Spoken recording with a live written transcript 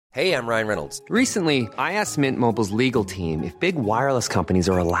Hey, I'm Ryan Reynolds. Recently, I asked Mint Mobile's legal team if big wireless companies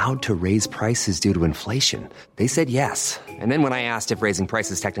are allowed to raise prices due to inflation. They said yes. And then when I asked if raising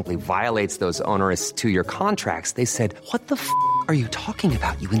prices technically violates those onerous two-year contracts, they said, "What the f*** are you talking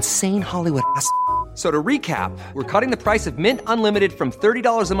about, you insane Hollywood ass?" So to recap, we're cutting the price of Mint Unlimited from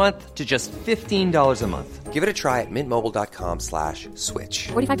 $30 a month to just $15 a month. Give it a try at mintmobile.com/switch.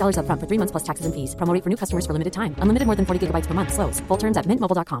 $45 up front for 3 months plus taxes and fees. Promo rate for new customers for limited time. Unlimited more than 40 gigabytes per month. Slows full terms at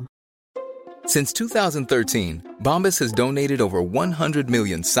mintmobile.com. Since 2013, Bombas has donated over 100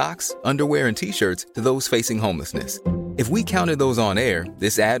 million socks, underwear, and T-shirts to those facing homelessness. If we counted those on air,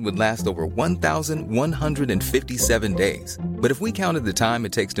 this ad would last over 1,157 days. But if we counted the time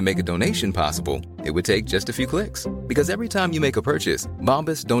it takes to make a donation possible, it would take just a few clicks. Because every time you make a purchase,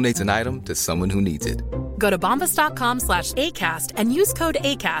 Bombas donates an item to someone who needs it. Go to bombas.com/ACAST and use code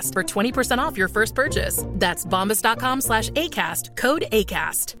ACAST for 20% off your first purchase. That's bombas.com/ACAST, code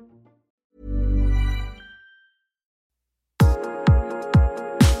ACAST.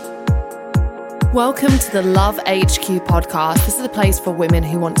 Welcome to the Love HQ podcast. This is a place for women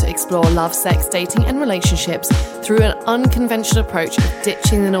who want to explore love, sex, dating and relationships through an unconventional approach of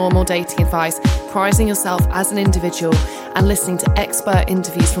ditching the normal dating advice, prizing yourself as an individual and listening to expert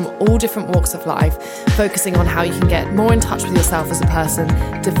interviews from all different walks of life, focusing on how you can get more in touch with yourself as a person,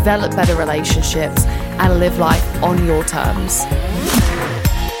 develop better relationships and live life on your terms.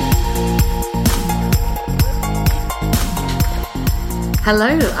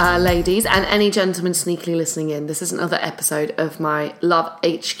 Hello, ladies, and any gentlemen sneakily listening in. This is another episode of my Love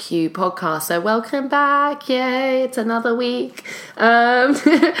HQ podcast. So welcome back. Yay, it's another week.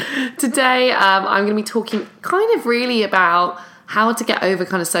 Today, I'm going to be talking kind of really about how to get over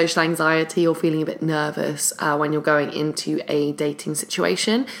kind of social anxiety or feeling a bit nervous when you're going into a dating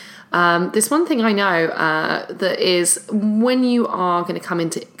situation. There's one thing I know that is when you are going to come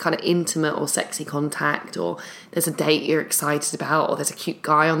into kind of intimate or sexy contact, or there's a date you're excited about, or there's a cute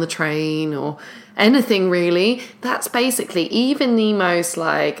guy on the train or anything really, that's basically even the most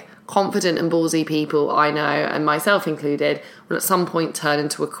like confident and ballsy people I know, and myself included, will at some point turn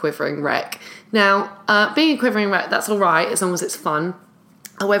into a quivering wreck. Now, being a quivering wreck, that's all right as long as it's fun.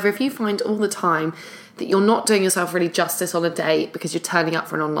 However, if you find all the time that you're not doing yourself really justice on a date because you're turning up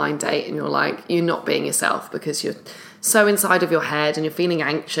for an online date and you're not being yourself because you're so inside of your head and you're feeling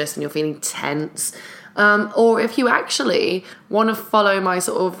anxious and you're feeling tense, or if you actually want to follow my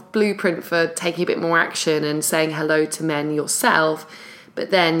sort of blueprint for taking a bit more action and saying hello to men yourself, but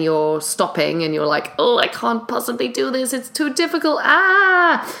then you're stopping and you're like, oh, I can't possibly do this, it's too difficult,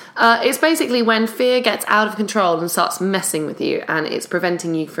 it's basically when fear gets out of control and starts messing with you and it's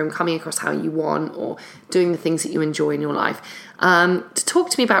preventing you from coming across how you want or doing the things that you enjoy in your life. To talk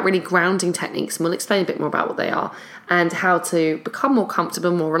to me about really grounding techniques, and we'll explain a bit more about what they are and how to become more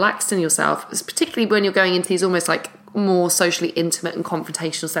comfortable, more relaxed in yourself, particularly when you're going into these almost like more socially intimate and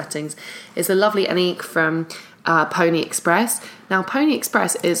confrontational settings, is a lovely Anique from Pony Express. Now, Pony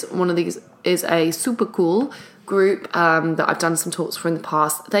Express is a super cool group that I've done some talks for in the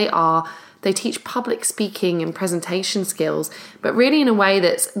past. They teach public speaking and presentation skills, but really in a way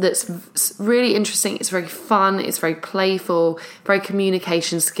that's really interesting. It's very fun, it's very playful, very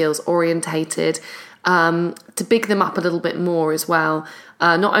communication skills orientated. To big them up a little bit more as well.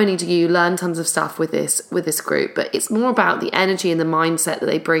 Not only do you learn tons of stuff with this group, but it's more about the energy and the mindset that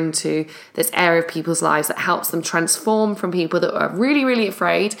they bring to this area of people's lives that helps them transform from people that are really, really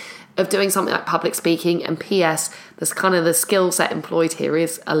afraid of doing something like public speaking. And P.S., this kind of the skill set employed here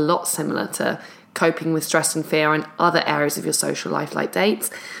is a lot similar to coping with stress and fear and other areas of your social life like dates.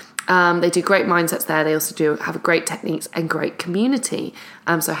 They do great mindsets there. They also have great techniques and great community.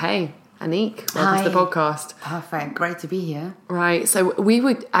 So hey, Anique, welcome to the podcast. Perfect. Great to be here. Right. So we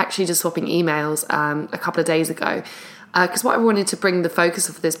were actually just swapping emails a couple of days ago because what I wanted to bring the focus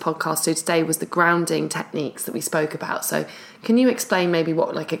of this podcast to today was the grounding techniques that we spoke about. So can you explain maybe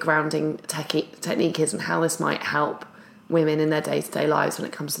what like a grounding technique is and how this might help women in their day-to-day lives when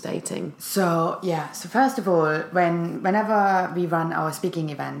it comes to dating? So first of all, whenever we run our speaking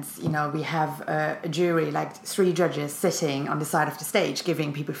events, we have a jury, like 3 judges sitting on the side of the stage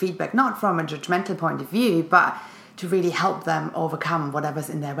giving people feedback, not from a judgmental point of view, but to really help them overcome whatever's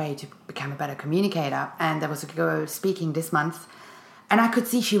in their way to become a better communicator. And there was a girl speaking this month, And I could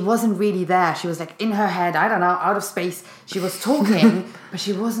see she wasn't really there. She was like in her head, I don't know, out of space. She was talking, but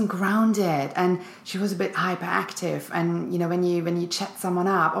she wasn't grounded, and she was a bit hyperactive. And, you know, when you chat someone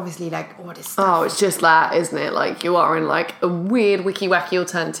up, obviously like all this stuff. Oh, it's just that, isn't it? Like you are in like a weird wiki-wacky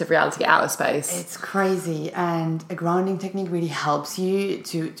alternative reality outer space. It's crazy. And a grounding technique really helps you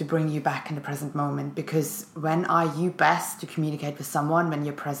to bring you back in the present moment, because when are you best to communicate with someone? When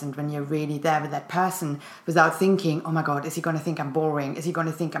you're present, when you're really there with that person without thinking, oh my God, is he going to think I'm boring? Is he going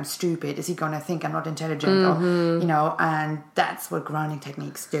to think I'm stupid? Is he going to think I'm not intelligent? Or, you know, and that's what grounding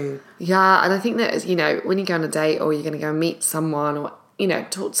techniques do. Yeah, and I think that, you know, when you go on a date or you're going to go meet someone or, you know,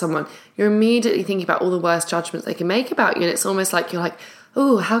 talk to someone, you're immediately thinking about all the worst judgments they can make about you. And it's almost like you're like,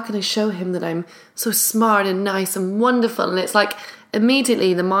 oh, how can I show him that I'm so smart and nice and wonderful? And it's like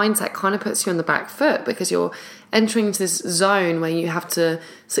immediately the mindset kind of puts you on the back foot, because you're entering into this zone where you have to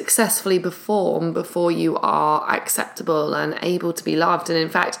successfully perform before you are acceptable and able to be loved. And in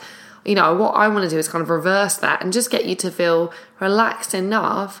fact, you know, what I want to do is kind of reverse that and just get you to feel relaxed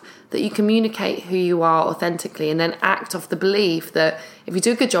enough that you communicate who you are authentically, and then act off the belief that if you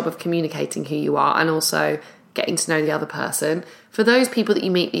do a good job of communicating who you are and also getting to know the other person, for those people that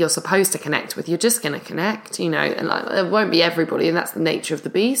you meet that you're supposed to connect with, you're just going to connect, you know, and like it won't be everybody, and that's the nature of the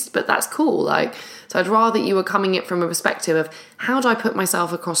beast, but that's cool. Like, so I'd rather you were coming it from a perspective of how do I put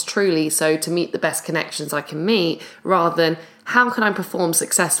myself across truly so to meet the best connections I can meet, rather than how can I perform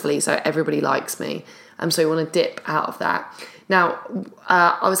successfully so everybody likes me. So you want to dip out of that. Now,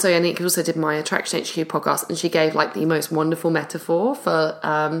 obviously, Anika also did my Attraction HQ podcast, and she gave like the most wonderful metaphor for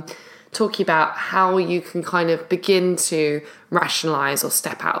talking about how you can kind of begin to rationalize or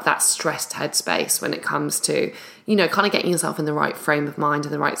step out of that stressed headspace when it comes to, you know, kind of getting yourself in the right frame of mind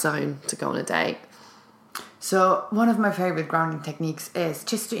and the right zone to go on a date. So one of my favorite grounding techniques is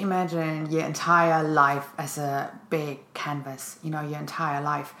just to imagine your entire life as a big canvas, you know, your entire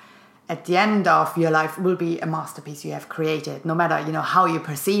life. At the end of your life will be a masterpiece you have created. No matter, you know, how you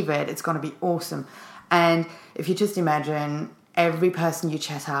perceive it, it's going to be awesome. And if you just imagine every person you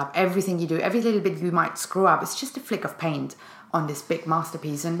chat up, everything you do, every little bit you might screw up, it's just a flick of paint on this big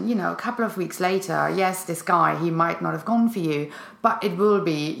masterpiece. And, you know, a couple of weeks later, yes, this guy, he might not have gone for you, but it will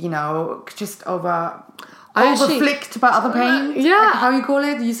be, you know, just overflicked by other paint. Yeah. Like how you call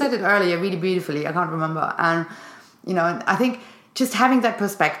it? You said it earlier really beautifully. I can't remember. And, you know, I think just having that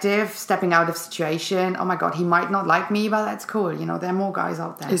perspective, stepping out of situation, oh my God, he might not like me, but that's cool. You know, there are more guys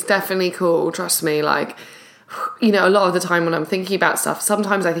out there. It's definitely cool. Trust me. Like, you know, a lot of the time when I'm thinking about stuff,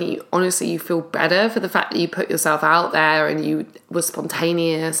 sometimes I think you feel better for the fact that you put yourself out there and you were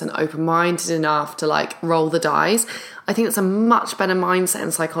spontaneous and open-minded enough to like roll the dice. I think it's a much better mindset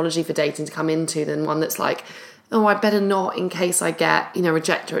and psychology for dating to come into than one that's like, oh, I better not in case I get, you know,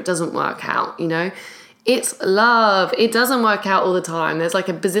 rejected or it doesn't work out, you know. It's love. It doesn't work out all the time. There's like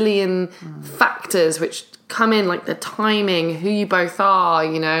a bazillion factors which come in, like the timing, who you both are,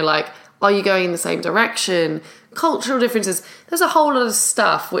 you know, like, are you going in the same direction? Cultural differences. There's a whole lot of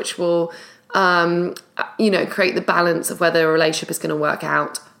stuff which will, you know, create the balance of whether a relationship is going to work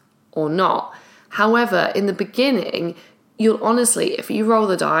out or not. However, in the beginning, you'll honestly, if you roll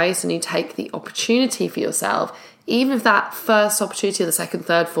the dice and you take the opportunity for yourself, even if that first opportunity or the second,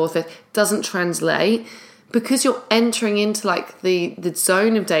 third, fourth, fifth doesn't translate, because you're entering into like the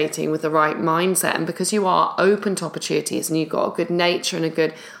zone of dating with the right mindset, and because you are open to opportunities and you've got a good nature and a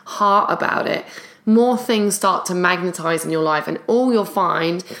good heart about it, more things start to magnetize in your life, and all you'll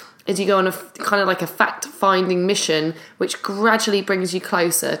find is you go on a kind of like a fact-finding mission which gradually brings you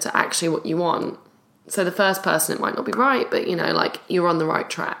closer to actually what you want. So the first person, it might not be right, but, you know, like you're on the right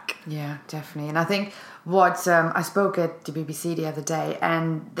track. Yeah, definitely. And I think what I spoke at the BBC the other day,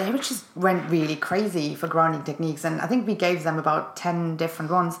 and they just went really crazy for grounding techniques, and I think we gave them about 10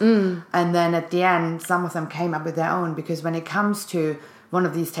 different ones, and then at the end some of them came up with their own, because when it comes to one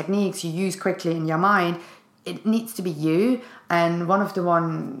of these techniques you use quickly in your mind, it needs to be you. And one of the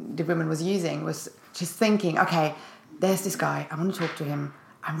women was using was just thinking, okay, there's this guy, I want to talk to him,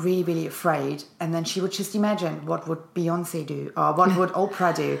 I'm really, really afraid. And then she would just imagine, what would Beyonce do? Or what would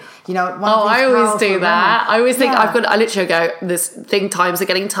Oprah do? You know, I always do that. I always think, yeah. I literally go, times are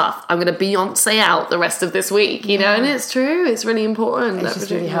getting tough. I'm going to Beyonce out the rest of this week, you know, and it's true. It's really important. It just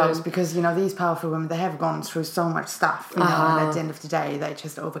really helps, because, you know, these powerful women, they have gone through so much stuff, you know, and at the end of the day, they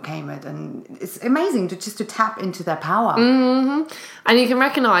just overcame it. And it's amazing to tap into their power. Mm-hmm. And you can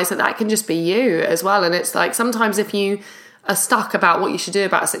recognize that can just be you as well. And it's like, sometimes if you are stuck about what you should do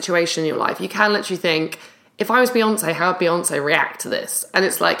about a situation in your life, you can literally think, if I was Beyonce, how would Beyonce react to this? And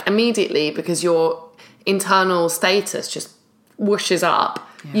it's like immediately, because your internal status just whooshes up,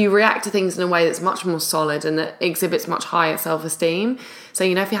 You react to things in a way that's much more solid and that exhibits much higher self-esteem. So,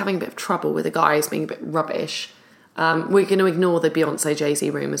 you know, if you're having a bit of trouble with a guy who's being a bit rubbish, we're going to ignore the Beyonce Jay-Z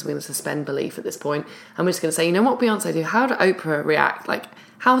rumours. We're going to suspend belief at this point, and we're just going to say, you know what Beyonce do? How do Oprah react? Like,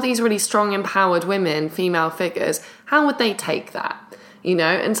 how are these really strong, empowered women, female figures, how would they take that? You know,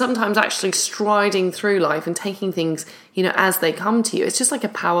 and sometimes actually striding through life and taking things, you know, as they come to you. It's just like a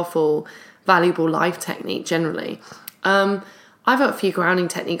powerful, valuable life technique generally. I've got a few grounding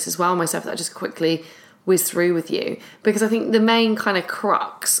techniques as well myself that I just quickly whiz through with you, because I think the main kind of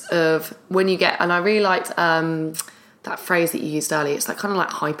crux of when you get, and I really liked that phrase that you used earlier, it's like kind of like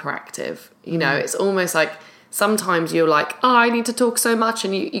hyperactive, you know, it's almost like sometimes you're like, oh, I need to talk so much,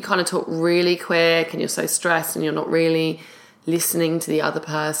 and you kind of talk really quick and you're so stressed and you're not really listening to the other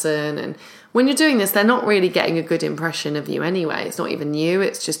person. And when you're doing this, they're not really getting a good impression of you anyway. It's not even you,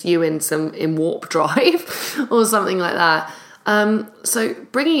 it's just you in warp drive or something like that. So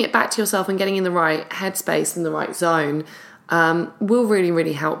bringing it back to yourself and getting in the right headspace and the right zone will really,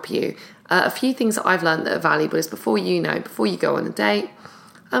 really help you. A few things that I've learned that are valuable is before you go on a date,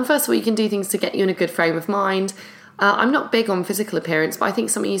 first of all, you can do things to get you in a good frame of mind. I'm not big on physical appearance, but I think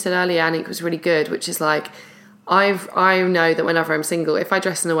something you said earlier, Anik, was really good, which is like, I know that whenever I'm single, if I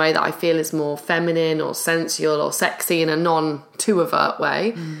dress in a way that I feel is more feminine or sensual or sexy in a non-too overt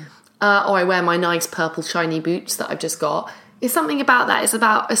way, or I wear my nice purple shiny boots that I've just got, it's something about that. It's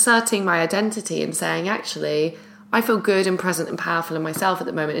about asserting my identity and saying, actually, I feel good and present and powerful in myself at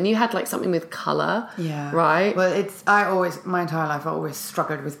the moment. And you had like something with colour, right? Well, my entire life, I always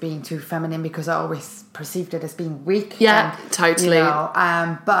struggled with being too feminine because I always perceived it as being weak. Yeah, totally. You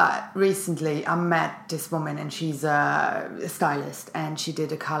know, but recently I met this woman and she's a stylist and she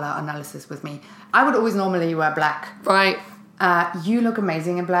did a colour analysis with me. I would always normally wear black. Right. You look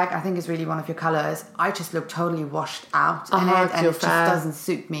amazing in black. I think it's really one of your colours. I just look totally washed out in it, and it just doesn't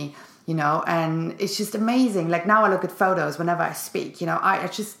suit me, you know. And it's just amazing. Like now I look at photos whenever I speak, you know.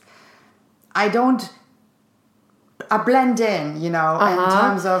 I blend in, you know, in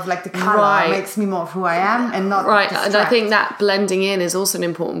terms of like the colour makes me more of who I am and not distract. And I think that blending in is also an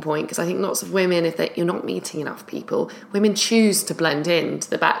important point, because I think lots of women, you're not meeting enough people, women choose to blend in to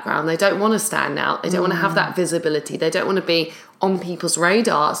the background. They don't want to stand out. They don't want to have that visibility. They don't want to be on people's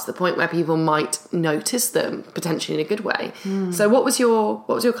radars to the point where people might notice them potentially in a good way. So what was your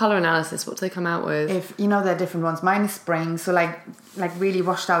colour analysis? What did they come out with? If you know, there are different ones. Mine is spring, so like really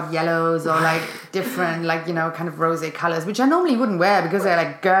washed out yellows or like different, like, you know, kind of rosé colours, which I normally wouldn't wear because they're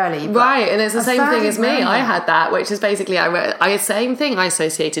like girly. Right, and it's the same thing as me. I had that, which is basically same thing. I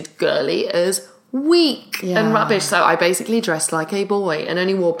associated girly as weak and rubbish, so I basically dressed like a boy and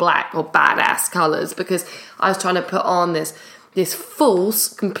only wore black or badass colours because I was trying to put on this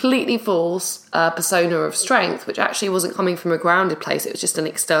completely false persona of strength, which actually wasn't coming from a grounded place. It was just an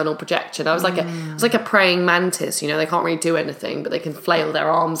external projection. I was like a praying mantis, you know. They can't really do anything, but they can flail their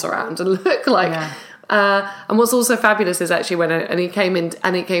arms around and look like. And what's also fabulous is actually it came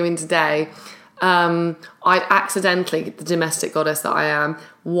in today. I accidentally, the domestic goddess that I am,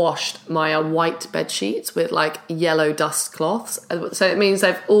 washed my white bed sheets with like yellow dust cloths. So it means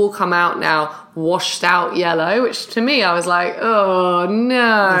they've all come out now washed out yellow, which to me I was like, oh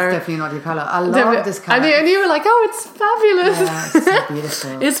no. It's definitely not your colour. I love this colour. And you were like, oh, it's fabulous. Yeah, it's so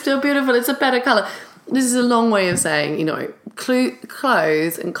beautiful. It's still beautiful. It's a better colour. This is a long way of saying, you know,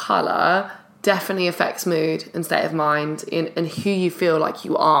 clothes and colour definitely affects mood and state of mind and who you feel like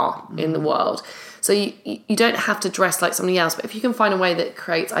you are in the world. So you don't have to dress like somebody else, but if you can find a way that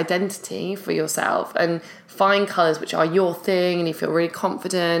creates identity for yourself and find colours which are your thing and you feel really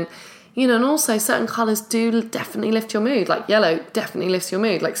confident, you know, and also certain colours do definitely lift your mood. Like yellow definitely lifts your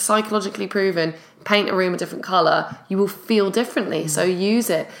mood. Like psychologically proven, paint a room a different colour, you will feel differently. So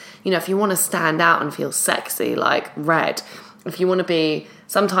use it. You know, if you want to stand out and feel sexy, like red. If you want to be,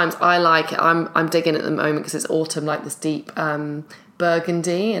 sometimes I like it. I'm digging at the moment because it's autumn, like this deep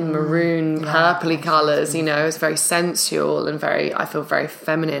burgundy and maroon purpley colours, you know. It's very sensual and I feel very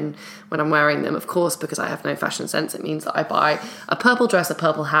feminine when I'm wearing them. Of course, because I have no fashion sense, it means that I buy a purple dress, a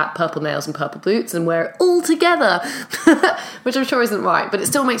purple hat, purple nails and purple boots and wear it all together, which I'm sure isn't right, but it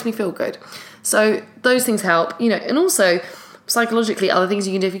still makes me feel good. So those things help, you know. And also psychologically, other things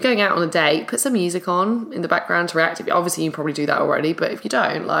you can do if you're going out on a date, put some music on in the background to react. Obviously, you probably do that already, but if you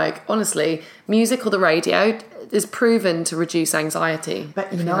don't, like, honestly, music or the radio is proven to reduce anxiety.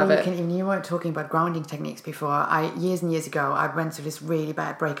 But you know, you weren't talking about grounding techniques before. Years and years ago, I went through this really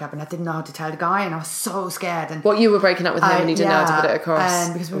bad breakup and I didn't know how to tell the guy and I was so scared. And what, you were breaking up with him and you didn't know how to put it across?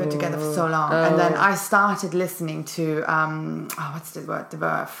 And because we were together for so long. And then I started listening to, what's the word? The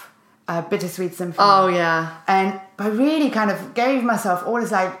Verve. Bittersweet Symphony. Oh, yeah. And I really kind of gave myself all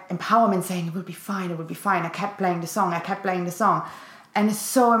this like empowerment, saying it will be fine, it will be fine. I kept playing the song. And it's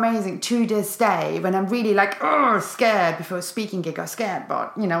so amazing to this day when I'm really like, scared before a speaking gig or scared,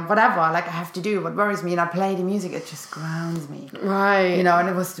 but, you know, whatever, like I have to do what worries me, and I play the music, it just grounds me. Right. You know, and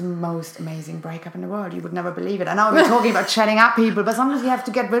it was the most amazing breakup in the world. You would never believe it. I know we're talking about shutting up people, but sometimes you have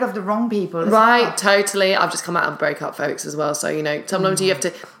to get rid of the wrong people. Right, totally. I've just come out of breakup, folks, as well. So, you know, sometimes you have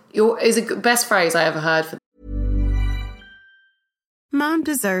to... is a best phrase I ever heard for... Mom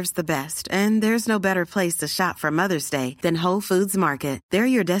deserves the best, and there's no better place to shop for Mother's Day than Whole Foods Market. They're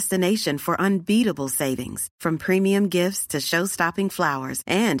your destination for unbeatable savings, from premium gifts to show-stopping flowers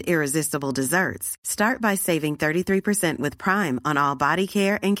and irresistible desserts. Start by saving 33% with Prime on all body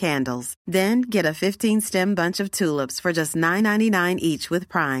care and candles. Then get a 15-stem bunch of tulips for just $9.99 each with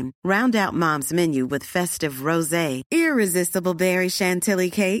Prime. Round out Mom's menu with festive rosé, irresistible berry chantilly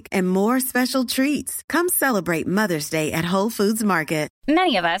cake, and more special treats. Come celebrate Mother's Day at Whole Foods Market.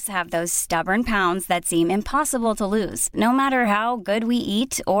 Many of us have those stubborn pounds that seem impossible to lose, no matter how good we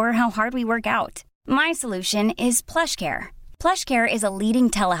eat or how hard we work out. My solution is PlushCare. PlushCare is a leading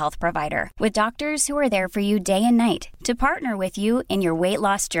telehealth provider with doctors who are there for you day and night to partner with you in your weight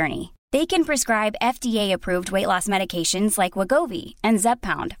loss journey. They can prescribe FDA-approved weight loss medications like Wegovy and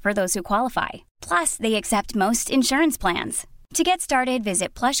Zepbound for those who qualify. Plus, they accept most insurance plans. To get started,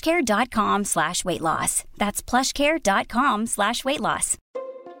 visit plushcare.com/weightloss. That's plushcare.com/weightloss.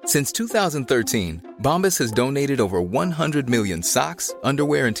 Since 2013, Bombas has donated over 100 million socks,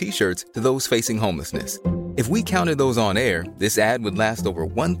 underwear, and T-shirts to those facing homelessness. If we counted those on air, this ad would last over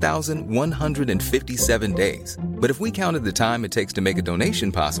 1,157 days. But if we counted the time it takes to make a donation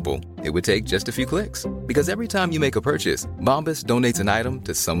possible, it would take just a few clicks. Because every time you make a purchase, Bombas donates an item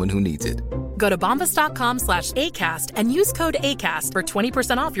to someone who needs it. Go to bombas.com/ACAST and use code ACAST for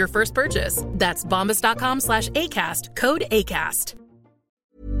 20% off your first purchase. That's bombas.com/ACAST, code ACAST.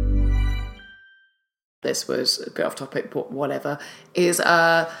 This was a bit off topic, but whatever, is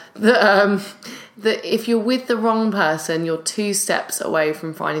that if you're with the wrong person, you're 2 steps away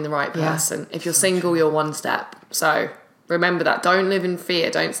from finding the right person. If you're single, you're 1 step. So remember that. Don't live in fear.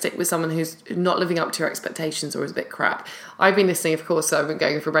 Don't stick with someone who's not living up to your expectations or is a bit crap. I've been listening, of course, so I've been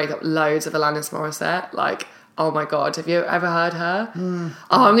going for a breakup, loads of Alanis Morissette. Like, oh my God, have you ever heard her?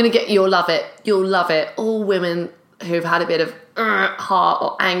 Oh, I'm going to get, you'll love it. You'll love it. All women who've had a bit of heart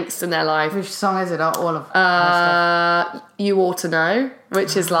or angst in their life. Which song is it? All of You Ought to Know,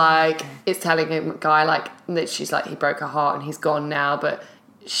 which is like, it's telling a guy like that she's like, he broke her heart and he's gone now, but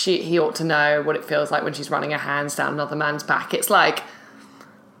he ought to know what it feels like when she's running her hands down another man's back. It's like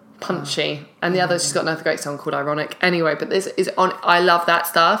punchy. And the other, she's got another great song called Ironic. Anyway, but this is on, I love that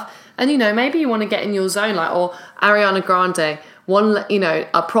stuff. And, you know, maybe you want to get in your zone, like, or Ariana Grande,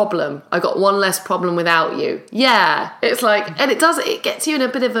 a problem. I got one less problem without you. Yeah. It's like, and it gets you in a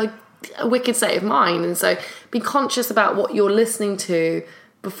bit of a wicked state of mind. And so be conscious about what you're listening to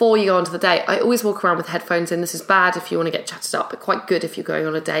before you go onto the date. I always walk around with headphones in. This is bad if you want to get chatted up, but quite good if you're going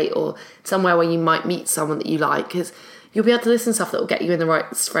on a date or somewhere where you might meet someone that you like, because you'll be able to listen to stuff that will get you in the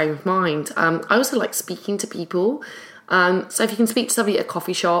right frame of mind. I also like speaking to people. So if you can speak to somebody at a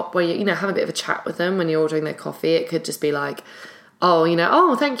coffee shop where you have a bit of a chat with them when you're ordering their coffee, it could just be like,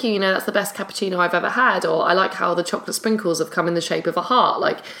 oh, thank you, that's the best cappuccino I've ever had, or I like how the chocolate sprinkles have come in the shape of a heart.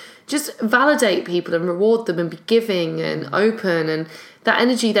 Like, just validate people and reward them and be giving and open, and that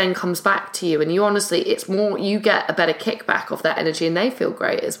energy then comes back to you, and you honestly, it's more, you get a better kickback off that energy and they feel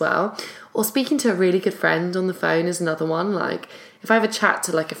great as well. Or speaking to a really good friend on the phone is another one. Like, if I have a chat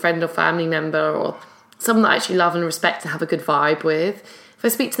to like a friend or family member or someone that I actually love and respect and have a good vibe with, if I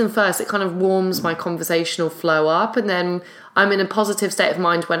speak to them first, it kind of warms my conversational flow up, and then I'm in a positive state of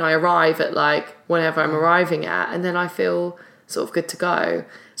mind when I arrive at like whenever I'm arriving at, and then I feel sort of good to go.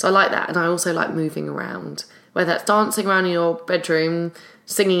 So I like that. And I also like moving around, whether that's dancing around in your bedroom,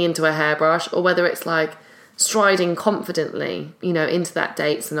 singing into a hairbrush, or whether it's like striding confidently, into that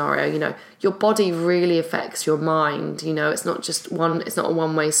date scenario. Your body really affects your mind. It's not just it's not a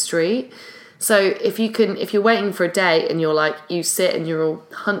one-way street. So if you're waiting for a date and you're like, you sit and you're all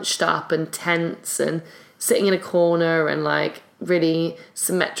hunched up and tense and sitting in a corner and like really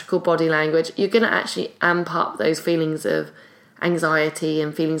symmetrical body language, you're going to actually amp up those feelings of anxiety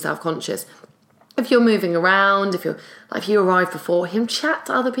and feeling self-conscious. if you're moving around, if you arrive before him, chat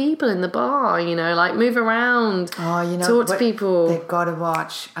to other people in the bar, you know, like move around, talk to people. They've got to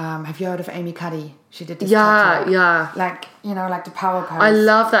watch. Have you heard of Amy Cuddy? She did this TED Talk. Like, you know, like the power pose. I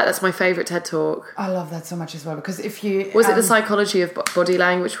love that. That's my favourite TED Talk. I love that so much as well, because if you... Was it the psychology of body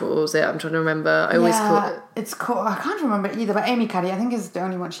language? What was it? I'm trying to remember. I always call it... It's called... I can't remember either, but Amy Cuddy, I think, is the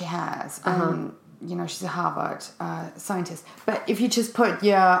only one she has. You know, she's a Harvard scientist. But if you just put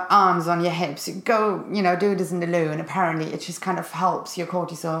your arms on your hips, go, you know, do this in the loo, and apparently it just kind of helps your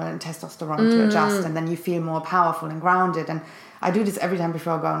cortisol and testosterone to adjust, and then you feel more powerful and grounded. And I do this every time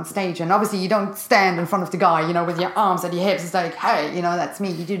before I go on stage. And obviously you don't stand in front of the guy, you know, with your arms at your hips. It's like, hey, you know, that's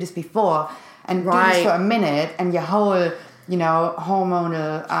me. You do this before and do this for a minute, and your whole, you know,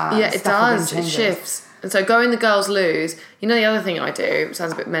 hormonal it does. It shifts. And so going the girls' loos, you know, the other thing I do, which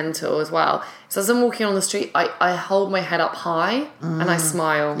sounds a bit mental as well, is as I'm walking on the street, I hold my head up high and I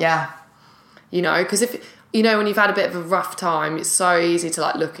smile. Yeah. You know, because if, you know, when you've had a bit of a rough time, it's so easy to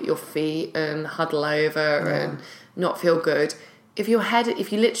like look at your feet and huddle over and not feel good. If you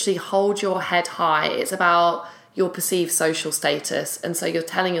literally hold your head high, it's about your perceived social status. And so you're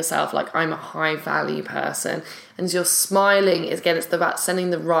telling yourself, like, I'm a high value person. And as you're smiling, it's about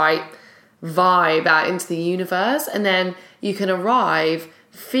sending the right vibe out into the universe, and then you can arrive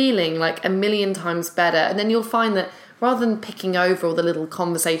feeling like a million times better. And then you'll find that rather than picking over all the little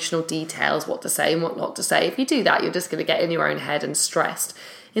conversational details, what to say and what not to say, if you do that, you're just going to get in your own head and stressed.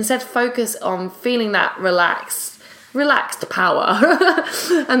 Instead, focus on feeling that relaxed power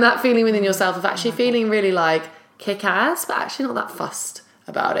and that feeling within yourself of actually feeling really like kick-ass, but actually not that fussed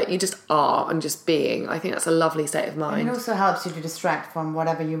about it. You just are and just being. I think that's a lovely state of mind. And it also helps you to distract from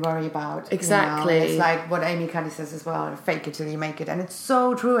whatever you worry about. Exactly. You know? It's like what Amy Cuddy says as well, fake it till you make it. And it's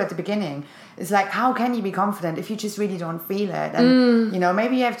so true at the beginning. It's like, how can you be confident if you just really don't feel it? And, you know,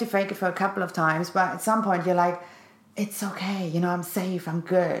 maybe you have to fake it for a couple of times, but at some point you're like, it's okay, you know, I'm safe, I'm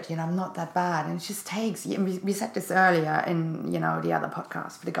good, you know, I'm not that bad. And it just takes, we said this earlier in, you know, the other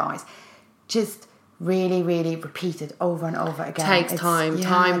podcast for the guys, just really, really repeat it over and over again. Takes time.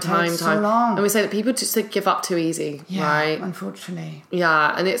 So long. And we say that people just give up too easy, right? Unfortunately.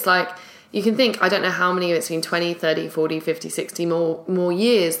 Yeah, and it's like, you can think, I don't know how many, it's been 20, 30, 40, 50, 60 more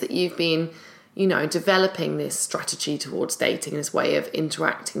years that you've been, you know, developing this strategy towards dating, this way of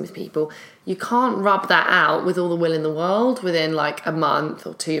interacting with people. You can't rub that out with all the will in the world within like a month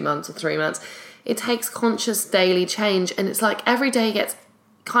or 2 months or 3 months. It takes conscious daily change, and it's like every day gets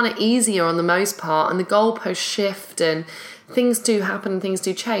kind of easier on the most part, and the goalposts shift and things do happen and things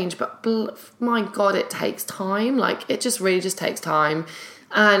do change, but my God, it takes time. Like, it just really just takes time.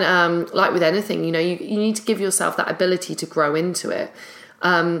 And like with anything, you know, you need to give yourself that ability to grow into it.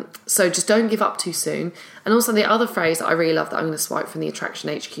 So just don't give up too soon. And also the other phrase that I really love that I'm going to swipe from the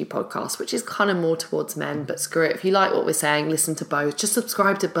Attraction HQ podcast, which is kind of more towards men, but screw it. If you like what we're saying, listen to both. Just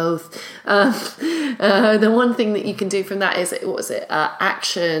subscribe to both. The one thing that you can do from that is,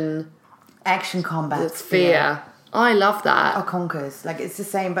 action combats fear. I love that. Or conquers. Like, it's the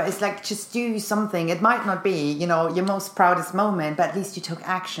same, but it's like, just do something. It might not be, you know, your most proudest moment, but at least you took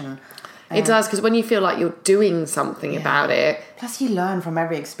action. It does, because when you feel like you're doing something about it. Plus, you learn from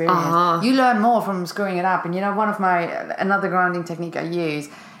every experience. You learn more from screwing it up. And, you know, another grounding technique I use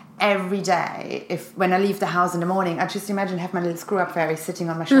every day, when I leave the house in the morning, I just imagine have my little screw-up fairy sitting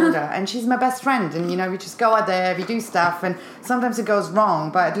on my shoulder. And she's my best friend. And, you know, we just go out there, we do stuff. And sometimes it goes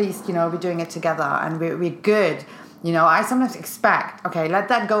wrong, but at least, you know, we're doing it together and we're good. You know, I sometimes expect, okay, let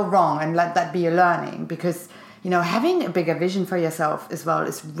that go wrong and let that be a learning, because, you know, having a bigger vision for yourself as well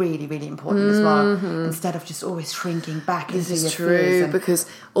is really, really important as well. Instead of just always shrinking back into your fears. Because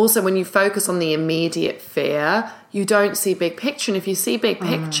also when you focus on the immediate fear, you don't see big picture. And if you see big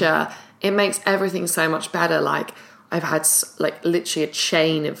picture, it makes everything so much better. Like, I've had like literally a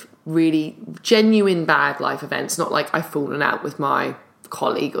chain of really genuine bad life events. Not like I've fallen out with my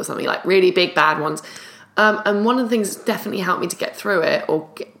colleague or something, like really big bad ones. And one of the things that's definitely helped me to get through it, or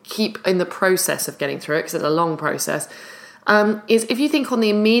keep in the process of getting through it, because it's a long process, is if you think on the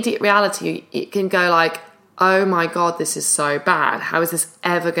immediate reality, it can go like, oh my God, this is so bad. How is this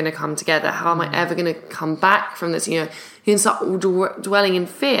ever going to come together? How am I ever going to come back from this? You know, you can start dwelling in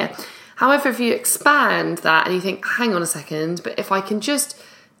fear. However, if you expand that and you think, hang on a second, but if I can just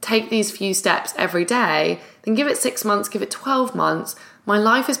take these few steps every day, then give it 6 months, give it 12 months, my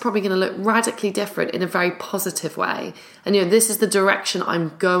life is probably going to look radically different in a very positive way. And, you know, this is the direction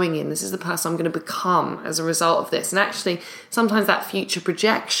I'm going in. This is the person I'm going to become as a result of this. And actually, sometimes that future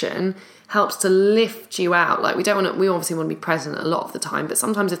projection helps to lift you out. Like, we obviously want to be present a lot of the time, but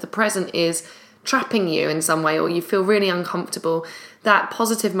sometimes if the present is trapping you in some way, or you feel really uncomfortable, that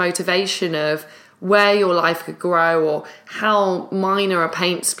positive motivation of where your life could grow or how minor a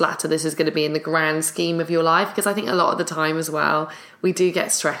paint splatter this is going to be in the grand scheme of your life. Because I think a lot of the time as well, we do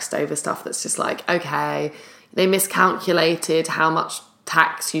get stressed over stuff that's just like, okay, they miscalculated how much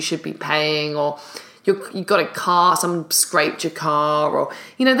tax you should be paying, or you got a car, someone scraped your car, or,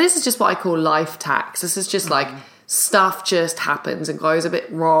 you know, this is just what I call life tax. This is just like stuff just happens and goes a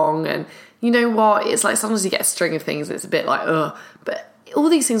bit wrong. And you know what? It's like sometimes you get a string of things that's a bit like, ugh, but all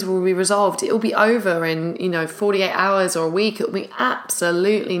these things will be resolved. It'll be over in, 48 hours or a week. It'll be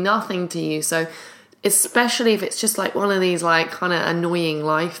absolutely nothing to you. So especially if it's just like one of these like kind of annoying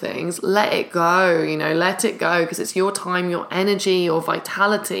life things, let it go, let it go, because it's your time, your energy, your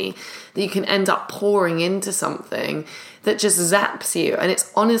vitality that you can end up pouring into something that just zaps you. And it's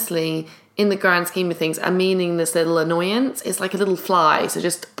honestly, in the grand scheme of things, a meaningless little annoyance. It's like a little fly. So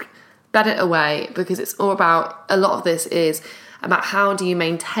just bat it away, because it's all about, a lot of this is about how do you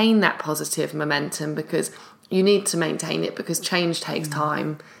maintain that positive momentum, because you need to maintain it, because change takes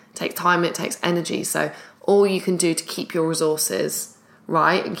time. It takes time, it takes energy. So all you can do to keep your resources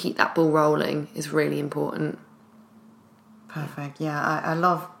right and keep that ball rolling is really important. Perfect. Yeah, I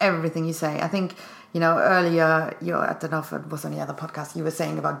love everything you say. I think, earlier, I don't know if it was on the other podcast, you were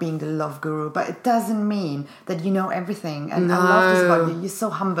saying about being the love guru, but it doesn't mean that you know everything. And I love this about you. You're so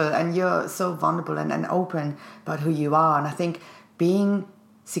humble and you're so vulnerable and open about who you are. And I think being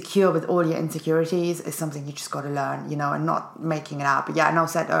secure with all your insecurities is something you just got to learn, and not making it up. But yeah, I know I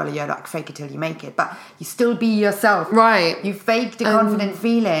said earlier, like, fake it till you make it, but you still be yourself. Right. You fake the confident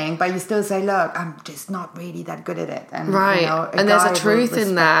feeling, but you still say, look, I'm just not really that good at it. And, right. And there's a truth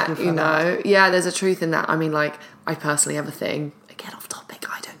in that, that. Yeah, there's a truth in that. I mean, like, I personally have a thing, get off topic,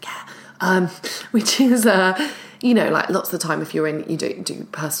 I don't care, which is, like lots of the time if you do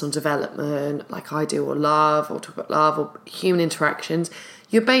personal development, like I do, or love, or talk about love, or human interactions,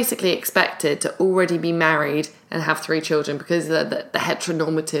 you're basically expected to already be married and have 3 children, because the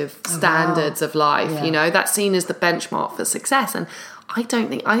heteronormative standards of life, that's seen as the benchmark for success. And I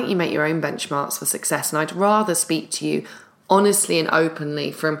think you make your own benchmarks for success. And I'd rather speak to you honestly and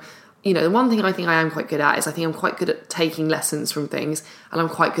openly from, the one thing I think I am quite good at is I think I'm quite good at taking lessons from things, and I'm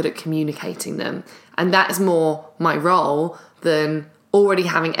quite good at communicating them. And that is more my role than already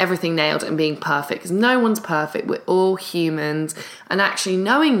having everything nailed and being perfect, because no one's perfect. We're all humans. And actually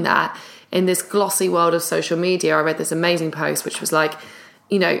knowing that in this glossy world of social media, I read this amazing post which was like,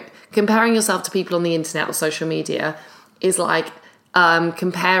 comparing yourself to people on the internet or social media is like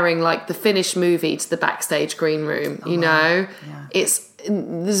comparing like the finished movie to the backstage green room. Yeah.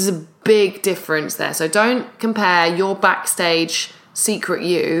 There's a big difference there. So don't compare your backstage secret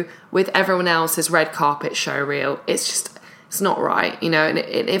you with everyone else's red carpet show reel. It's not right, and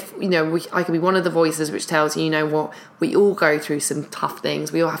if, I can be one of the voices which tells you, what, we all go through some tough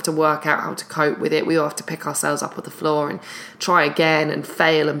things. We all have to work out how to cope with it. We all have to pick ourselves up off the floor and try again and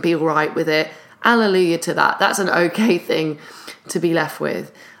fail and be all right with it. Alleluia to that. That's an okay thing to be left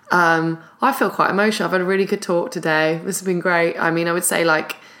with. I feel quite emotional. I've had a really good talk today. This has been great. I mean, I would say,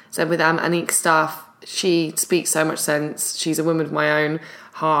 like I said, with Anique's stuff, she speaks so much sense. She's a woman of my own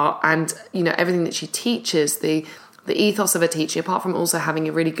heart. And, everything that she teaches, the ethos of a teacher, apart from also having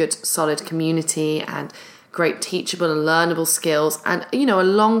a really good, solid community and great teachable and learnable skills, and, a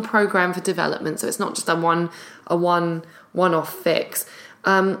long program for development. So it's not just a one-off fix.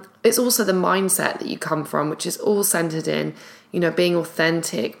 It's also the mindset that you come from, which is all centered in, being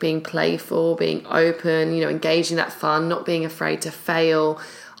authentic, being playful, being open, engaging that fun, not being afraid to fail.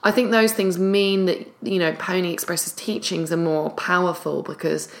 I think those things mean that, Pony Express's teachings are more powerful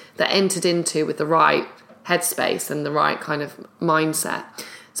because they're entered into with the right headspace and the right kind of mindset.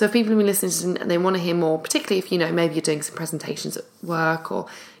 So if people have been listening and they want to hear more, particularly if, maybe you're doing some presentations at work, or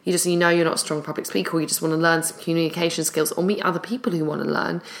you just, you're not a strong public speaker, or you just want to learn some communication skills or meet other people who want to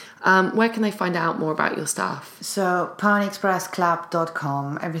learn, where can they find out more about your stuff? So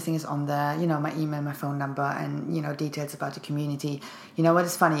ponyexpressclub.com, everything is on there, my email, my phone number, and, details about the community. What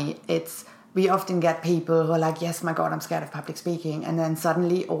is funny, we often get people who are like, yes, my God, I'm scared of public speaking. And then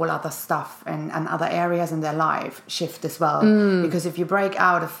suddenly all other stuff and other areas in their life shift as well. Because if you break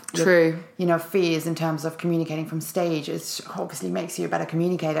out of your, fears in terms of communicating from stage, it obviously makes you a better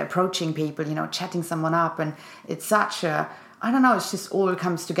communicator, approaching people, chatting someone up. And it's such a, I don't know, it's just all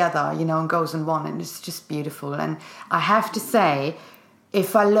comes together, and goes in one. And it's just beautiful. And I have to say,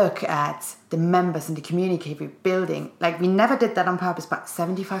 if I look at the members in the community we're building, like we never did that on purpose, but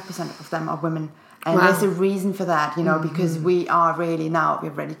 75% of them are women. And there's a reason for that, you know, because we are really now, we're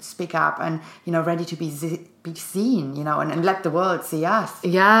ready to speak up and, you know, ready to be seen, you know, and let the world see us.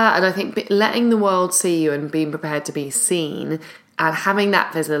 Yeah, and I think letting the world see you and being prepared to be seen and having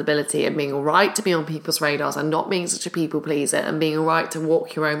that visibility and being all right to be on people's radars and not being such a people pleaser and being all right to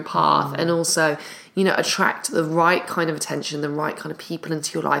walk your own path and also, you know, attract the right kind of attention, the right kind of people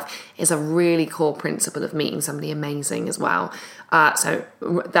into your life is a really core principle of meeting somebody amazing as well. So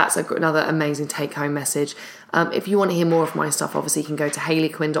that's another amazing take-home message. If you want to hear more of my stuff, obviously you can go to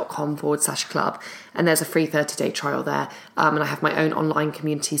hayleyquinn.com/club and there's a free 30-day trial there. And I have my own online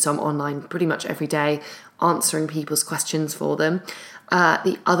community, so I'm online pretty much every day answering people's questions for them.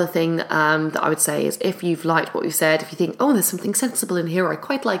 The other thing that I would say is if you've liked what we've said, if you think, oh, there's something sensible in here, I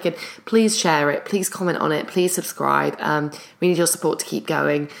quite like it, please share it, please comment on it, please subscribe. We need your support to keep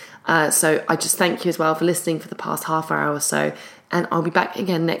going. So I just thank you as well for listening for the past half hour or so. And I'll be back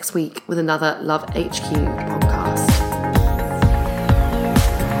again next week with another Love HQ podcast.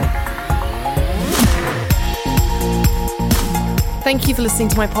 Thank you for listening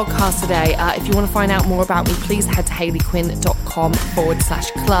to my podcast today. If you want to find out more about me, please head to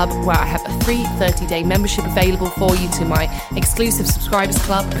hayleyquinn.com/club, where I have a free 30-day membership available for you to my exclusive subscribers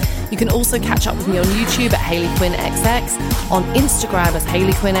club. You can also catch up with me on YouTube at HayleyQuinnXX, on Instagram as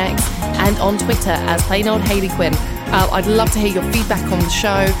HayleyQuinnX, and on Twitter as plain old Hayley Quinn. I'd love to hear your feedback on the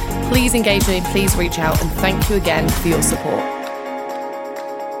show. Please engage with me, please reach out, and thank you again for your support.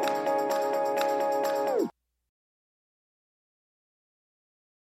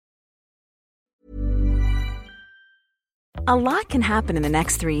 A lot can happen in the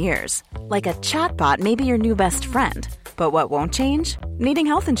next 3 years. Like a chatbot may be your new best friend. But what won't change? Needing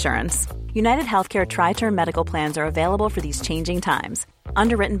health insurance. United Healthcare Tri-Term Medical Plans are available for these changing times.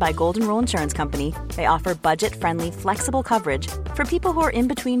 Underwritten by Golden Rule Insurance Company, they offer budget-friendly, flexible coverage for people who are in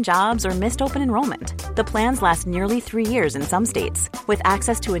between jobs or missed open enrollment. The plans last nearly 3 years in some states, with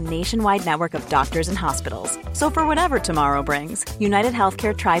access to a nationwide network of doctors and hospitals. So for whatever tomorrow brings, United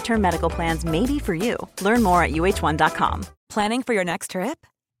Healthcare Tri-Term Medical Plans may be for you. Learn more at uh1.com. Planning for your next trip?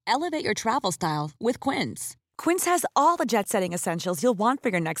 Elevate your travel style with Quince. Quince has all the jet-setting essentials you'll want for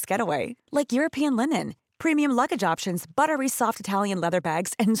your next getaway, like European linen, premium luggage options, buttery soft Italian leather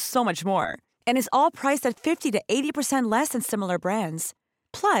bags, and so much more. And is all priced at 50 to 80% less than similar brands.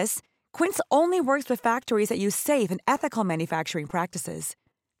 Plus, Quince only works with factories that use safe and ethical manufacturing practices.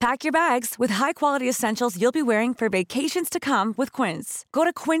 Pack your bags with high-quality essentials you'll be wearing for vacations to come with Quince. Go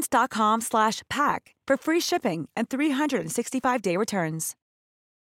to quince.com/pack for free shipping and 365-day returns.